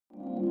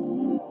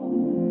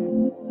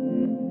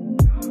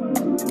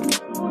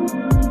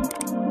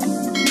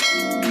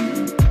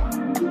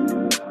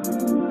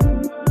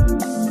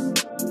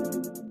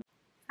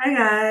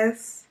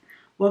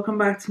Welcome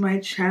back to my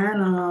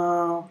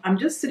channel. I'm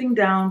just sitting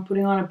down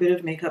putting on a bit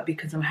of makeup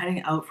because I'm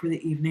heading out for the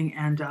evening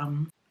and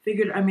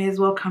figured I may as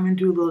well come and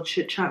do a little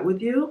chit chat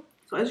with you.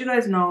 So as you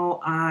guys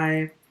know,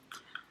 I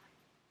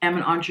am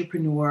an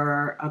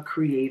entrepreneur, a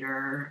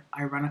creator.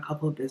 I run a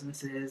couple of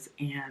businesses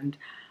and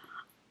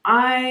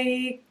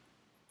I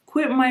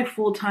quit my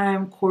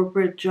full-time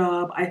corporate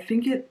job. I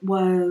think it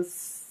was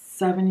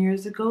 7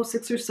 years ago,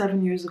 6 or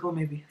 7 years ago,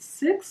 maybe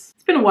 6.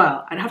 It's been a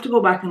while. I'd have to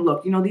go back and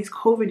look. You know, these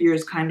COVID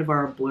years kind of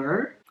are a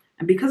blur.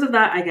 And because of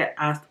that, I get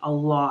asked a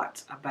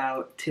lot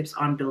about tips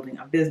on building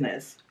a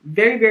business.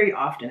 Very, very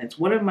often. It's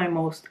one of my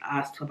most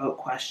asked about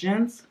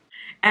questions.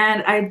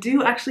 And I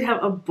do actually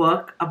have a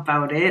book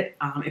about it,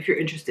 if you're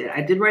interested.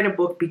 I did write a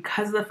book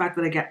because of the fact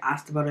that I get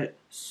asked about it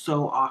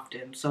so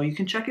often. So you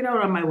can check it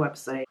out on my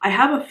website. I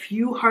have a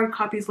few hard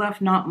copies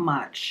left, not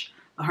much.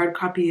 The hard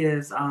copy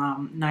is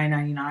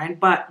 $9.99,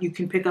 but you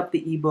can pick up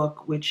the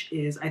ebook, which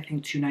is, I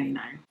think, $2.99.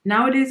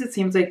 Nowadays, it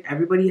seems like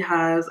everybody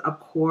has a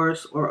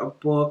course or a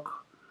book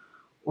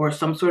or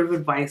some sort of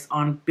advice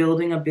on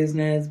building a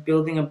business,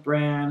 building a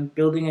brand,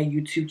 building a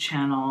YouTube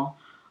channel.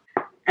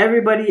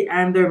 Everybody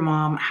and their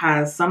mom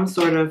has some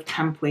sort of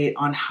template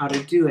on how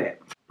to do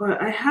it.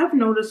 But I have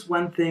noticed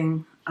one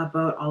thing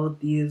about all of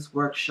these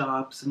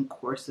workshops and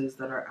courses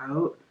that are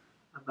out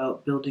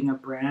about building a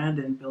brand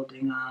and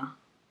building a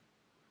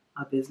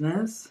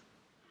business,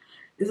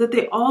 is that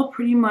they all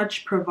pretty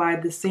much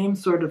provide the same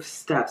sort of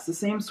steps, the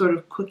same sort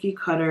of cookie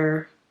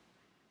cutter,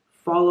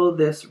 follow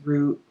this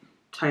route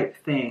type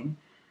thing.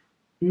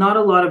 Not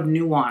a lot of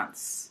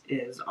nuance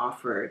is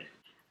offered.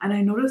 And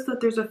I noticed that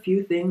there's a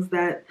few things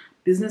that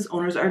business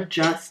owners are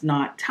just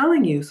not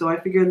telling you. So I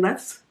figured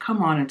let's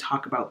come on and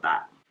talk about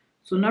that.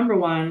 So number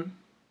one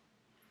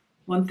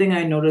thing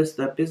I noticed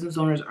that business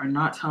owners are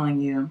not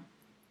telling you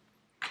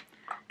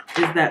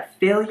is that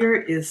failure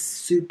is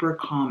super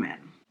common.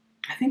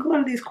 I think a lot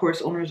of these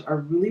course owners are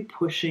really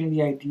pushing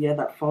the idea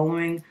that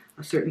following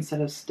a certain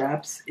set of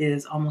steps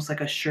is almost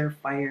like a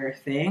surefire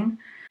thing.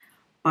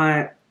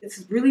 But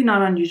it's really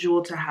not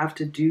unusual to have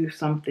to do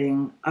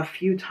something a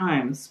few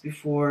times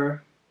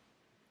before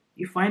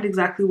you find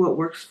exactly what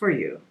works for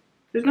you.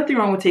 There's nothing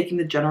wrong with taking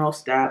the general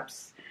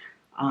steps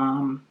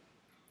and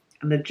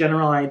the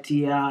general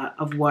idea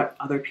of what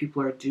other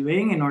people are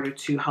doing in order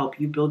to help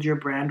you build your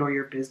brand or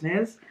your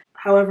business.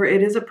 However,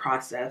 it is a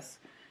process.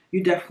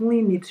 You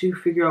definitely need to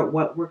figure out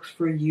what works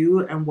for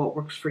you and what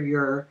works for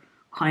your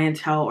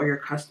clientele or your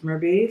customer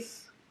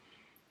base.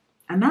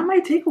 And that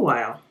might take a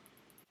while.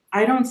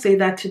 I don't say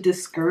that to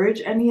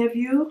discourage any of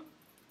you.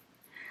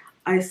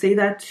 I say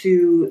that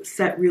to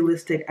set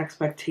realistic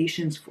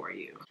expectations for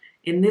you.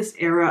 In this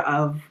era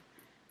of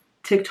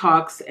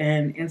TikToks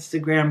and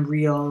Instagram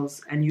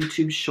Reels and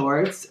YouTube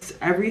Shorts,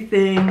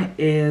 everything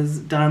is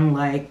done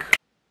like,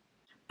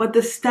 but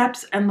the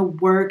steps and the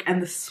work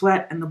and the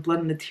sweat and the blood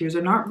and the tears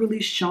are not really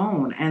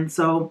shown. And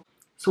so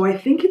I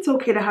think it's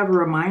okay to have a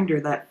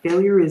reminder that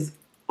failure is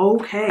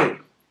okay.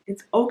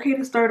 It's okay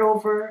to start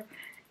over.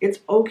 It's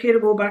okay to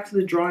go back to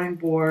the drawing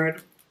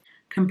board.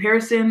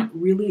 Comparison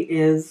really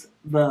is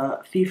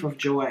the thief of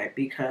joy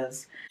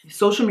because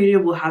social media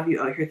will have you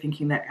out here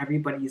thinking that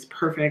everybody is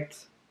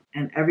perfect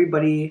and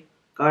everybody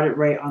got it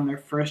right on their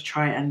first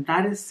try, and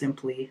that is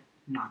simply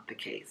not the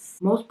case.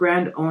 Most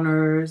brand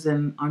owners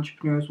and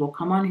entrepreneurs will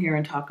come on here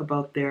and talk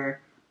about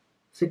their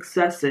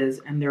successes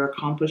and their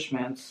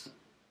accomplishments,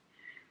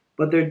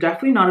 but they're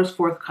definitely not as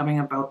forthcoming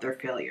about their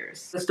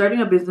failures.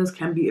 Starting a business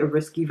can be a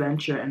risky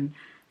venture, and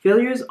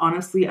failure is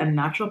honestly a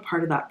natural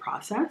part of that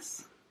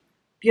process.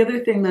 The other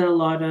thing that a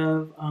lot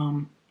of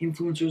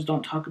influencers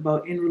don't talk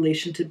about in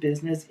relation to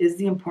business is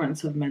the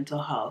importance of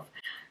mental health.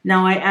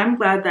 Now, I am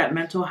glad that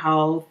mental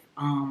health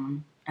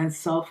and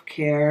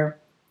self-care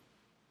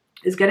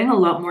is getting a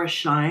lot more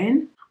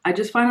shine. I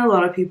just find a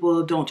lot of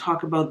people don't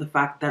talk about the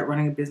fact that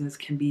running a business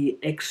can be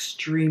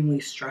extremely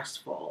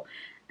stressful,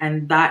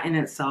 and that in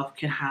itself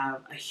can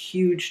have a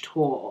huge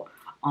toll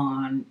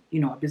on,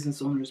 a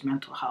business owner's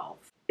mental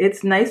health.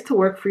 It's nice to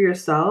work for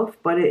yourself,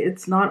 but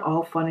it's not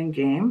all fun and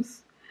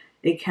games.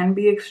 It can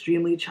be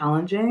extremely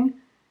challenging,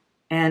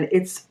 and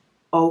it's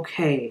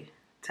okay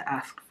to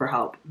ask for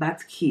help.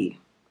 That's key.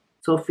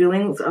 So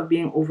feelings of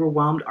being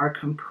overwhelmed are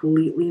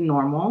completely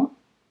normal.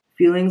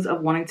 Feelings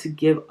of wanting to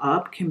give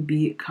up can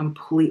be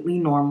completely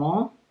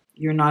normal.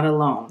 You're not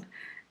alone.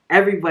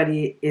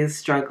 Everybody is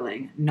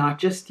struggling, not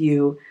just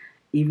you,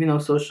 even though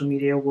social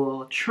media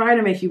will try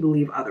to make you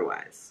believe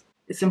otherwise.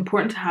 It's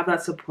important to have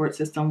that support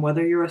system,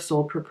 whether you're a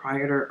sole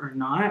proprietor or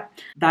not.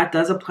 That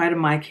does apply to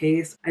my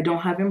case. I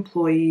don't have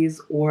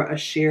employees or a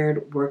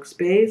shared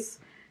workspace.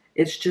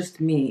 It's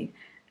just me.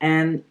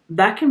 And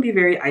that can be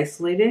very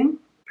isolating,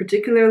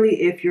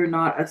 particularly if you're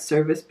not a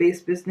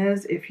service-based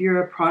business. If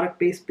you're a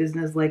product-based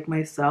business like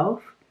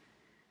myself,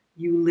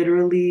 you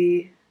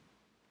literally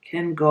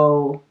can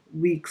go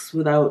weeks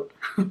without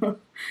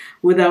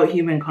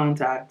human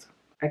contact.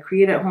 I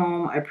create at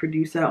home, I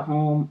produce at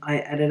home, I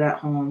edit at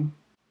home,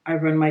 I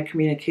run my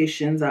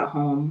communications at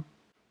home.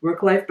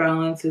 Work-life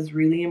balance is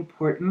really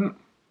important,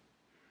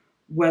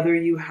 whether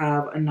you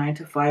have a 9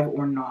 to 5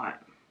 or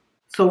not.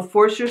 So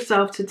force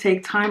yourself to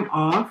take time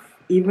off,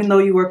 even though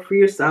you work for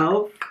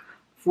yourself.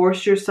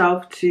 Force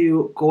yourself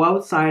to go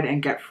outside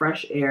and get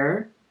fresh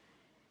air,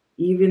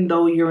 even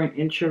though you're an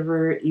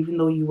introvert, even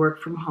though you work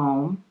from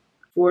home.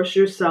 Force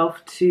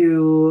yourself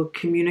to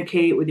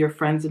communicate with your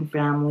friends and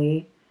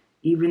family,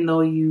 even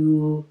though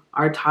you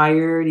are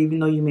tired, even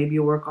though you may be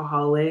a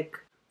workaholic.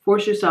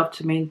 Force yourself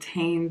to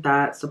maintain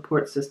that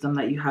support system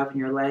that you have in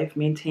your life.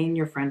 Maintain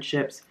your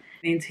friendships,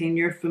 maintain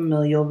your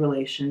familial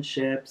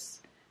relationships.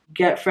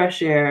 Get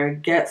fresh air,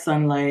 get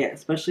sunlight,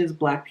 especially as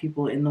Black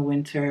people in the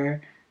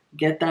winter.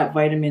 Get that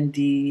vitamin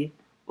D,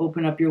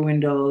 open up your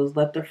windows,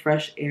 let the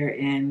fresh air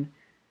in.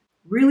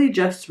 Really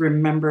just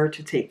remember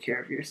to take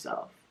care of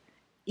yourself,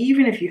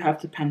 even if you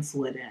have to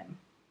pencil it in.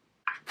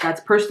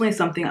 That's personally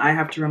something I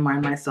have to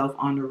remind myself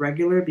on a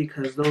regular,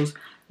 because those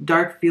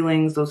dark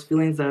feelings, those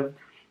feelings of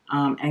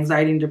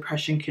anxiety and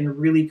depression can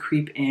really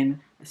creep in,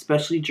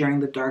 especially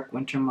during the dark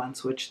winter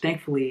months, which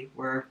thankfully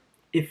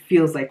it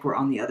feels like we're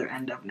on the other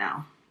end of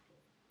now.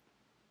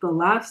 The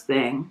last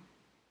thing,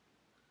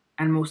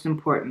 and most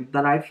important,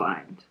 that I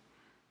find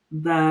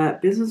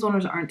that business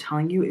owners aren't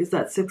telling you is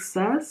that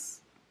success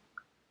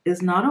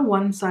is not a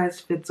one size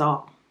fits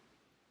all.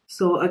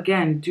 So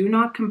again, do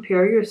not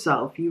compare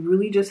yourself. You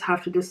really just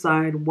have to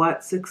decide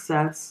what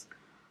success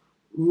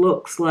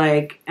looks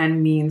like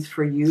and means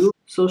for you.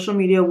 Social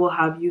media will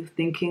have you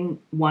thinking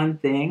one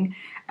thing,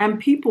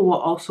 and people will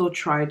also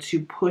try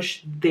to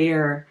push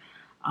their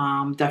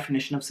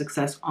definition of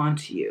success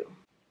onto you.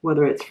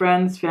 Whether it's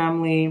friends,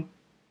 family,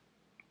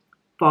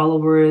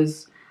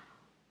 followers,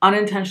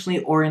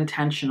 unintentionally or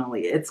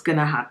intentionally, it's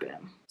gonna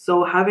happen.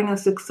 So having a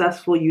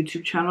successful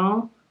YouTube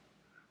channel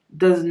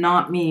does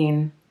not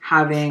mean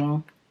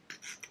having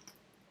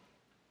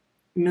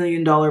 $1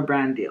 million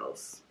brand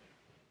deals.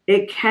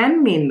 It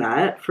can mean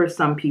that for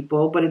some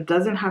people, but it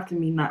doesn't have to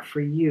mean that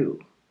for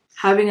you.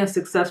 Having a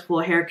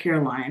successful hair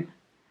care line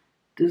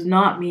does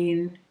not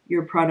mean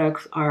your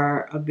products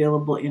are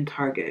available in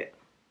Target.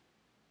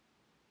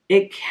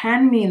 It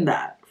can mean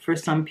that for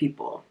some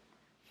people,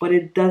 but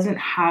it doesn't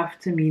have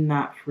to mean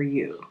that for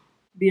you.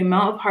 The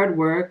amount of hard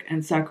work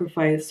and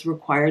sacrifice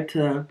required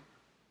to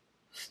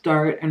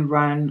start and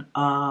run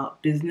a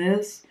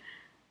business,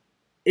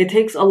 it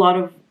takes a lot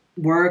of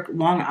work,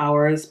 long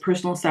hours,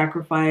 personal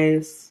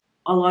sacrifice.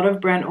 A lot of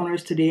brand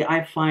owners today,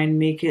 I find,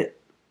 make it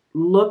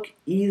look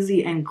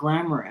easy and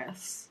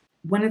glamorous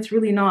when it's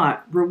really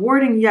not.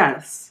 Rewarding,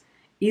 yes.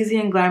 Easy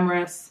and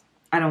glamorous,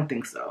 I don't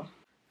think so.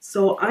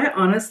 So I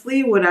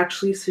honestly would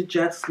actually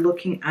suggest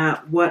looking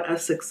at what a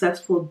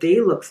successful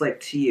day looks like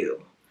to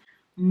you,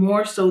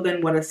 more so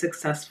than what a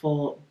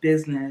successful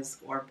business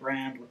or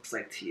brand looks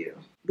like to you.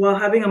 While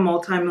having a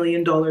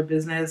multi-million-dollar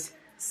business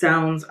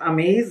sounds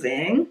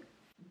amazing,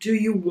 do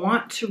you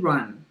want to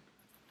run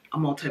a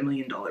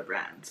multi-million-dollar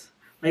brand?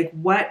 Like,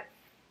 what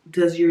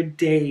does your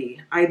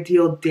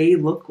ideal day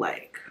look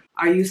like?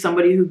 Are you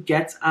somebody who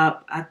gets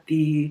up at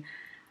the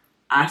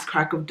ass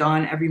crack of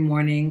dawn every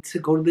morning to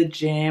go to the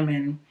gym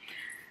and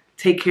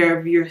take care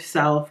of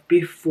yourself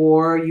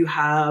before you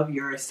have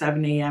your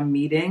 7 a.m.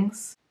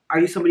 meetings? Are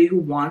you somebody who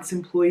wants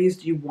employees?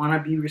 Do you want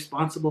to be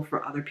responsible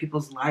for other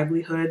people's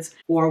livelihoods?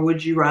 Or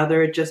would you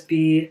rather it just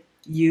be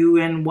you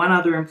and one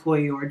other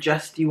employee, or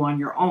just you on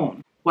your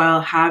own?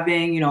 While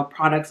having,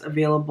 products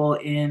available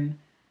in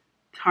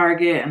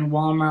Target and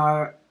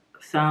Walmart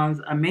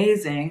sounds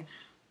amazing,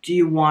 do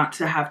you want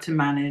to have to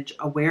manage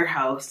a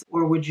warehouse,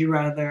 or would you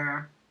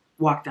rather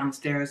walk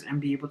downstairs and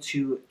be able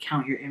to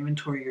count your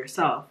inventory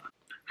yourself?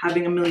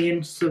 Having 1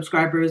 million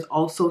subscribers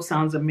also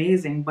sounds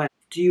amazing, but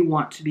do you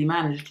want to be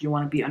managed? Do you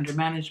want to be under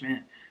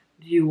management?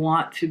 Do you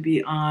want to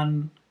be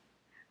on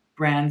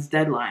brands'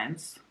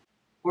 deadlines?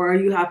 Or are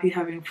you happy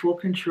having full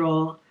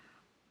control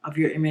of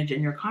your image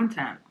and your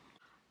content?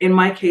 In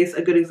my case,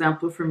 a good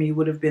example for me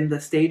would have been the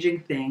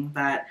staging thing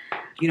that,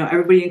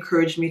 everybody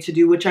encouraged me to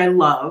do, which I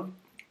love.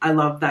 I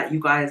love that you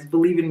guys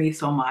believe in me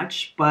so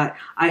much, but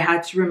I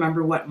had to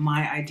remember what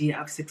my idea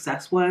of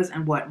success was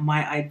and what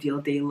my ideal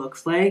day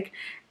looks like,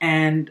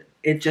 and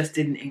it just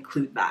didn't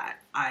include that.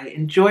 I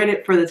enjoyed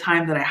it for the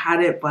time that I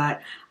had it,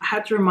 but I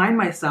had to remind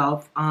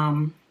myself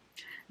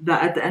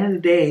that at the end of the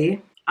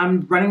day,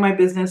 I'm running my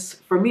business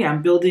for me.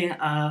 I'm building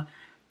a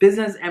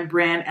business and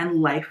brand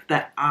and life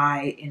that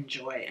I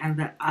enjoy and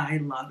that I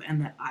love and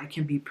that I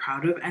can be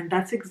proud of. And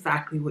that's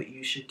exactly what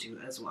you should do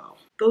as well.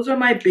 Those are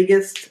my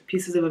biggest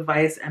pieces of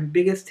advice and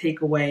biggest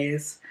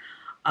takeaways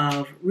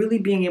of really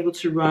being able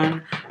to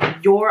run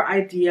your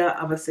idea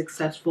of a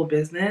successful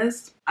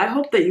business. I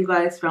hope that you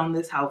guys found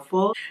this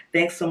helpful.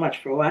 Thanks so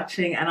much for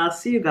watching, and I'll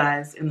see you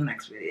guys in the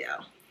next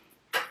video.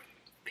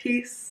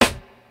 Peace.